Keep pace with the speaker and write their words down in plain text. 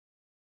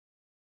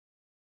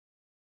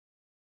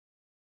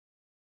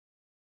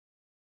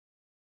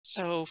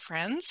So,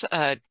 friends,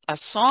 a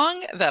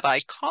song that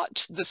I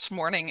caught this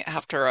morning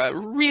after a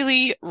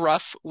really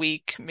rough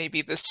week.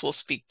 Maybe this will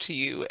speak to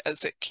you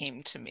as it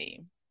came to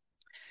me.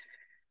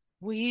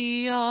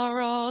 We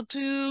are all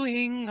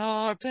doing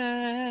our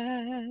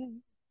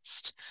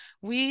best.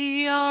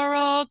 We are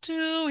all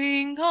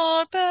doing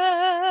our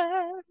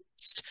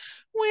best.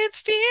 With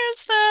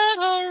fears that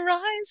are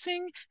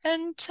rising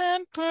and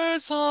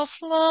tempers are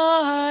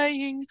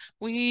flying,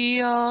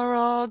 we are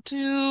all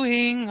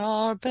doing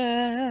our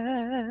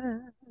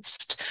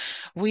best.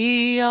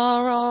 We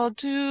are all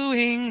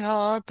doing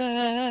our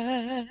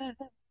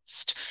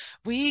best.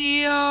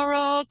 We are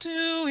all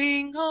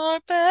doing our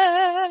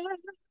best.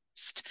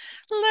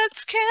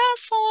 Let's care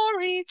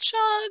for each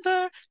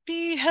other,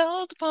 be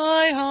held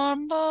by our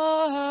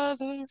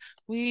mother.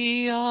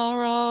 We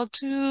are all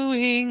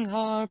doing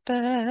our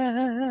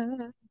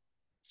best.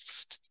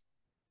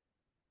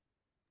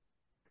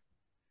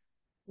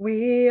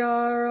 We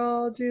are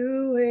all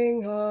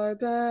doing our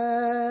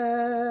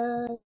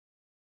best.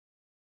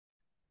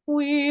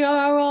 We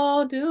are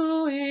all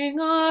doing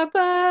our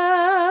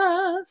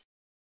best.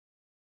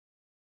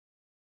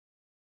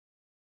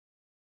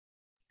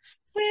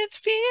 With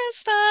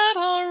fears that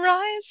are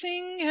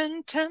rising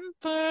and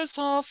tempers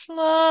are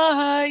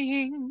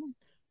flying,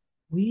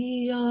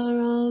 We are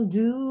all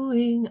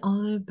doing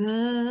our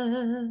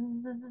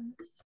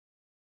best.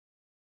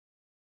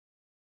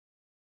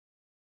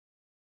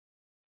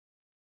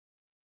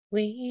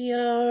 We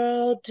are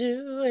all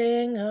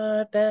doing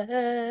our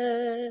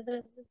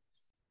best.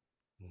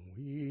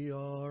 We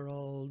are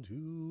all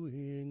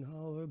doing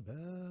our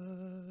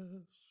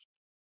best.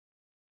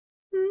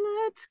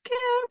 Let's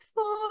care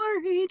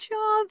for each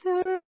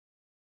other.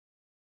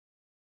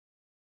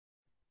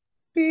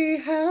 Be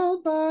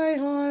held by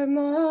our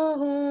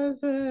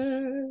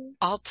mother.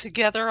 all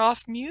together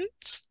off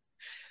mute.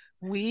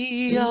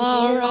 We We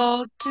are are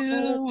all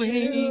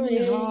doing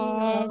doing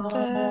our our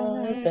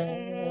best.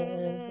 best.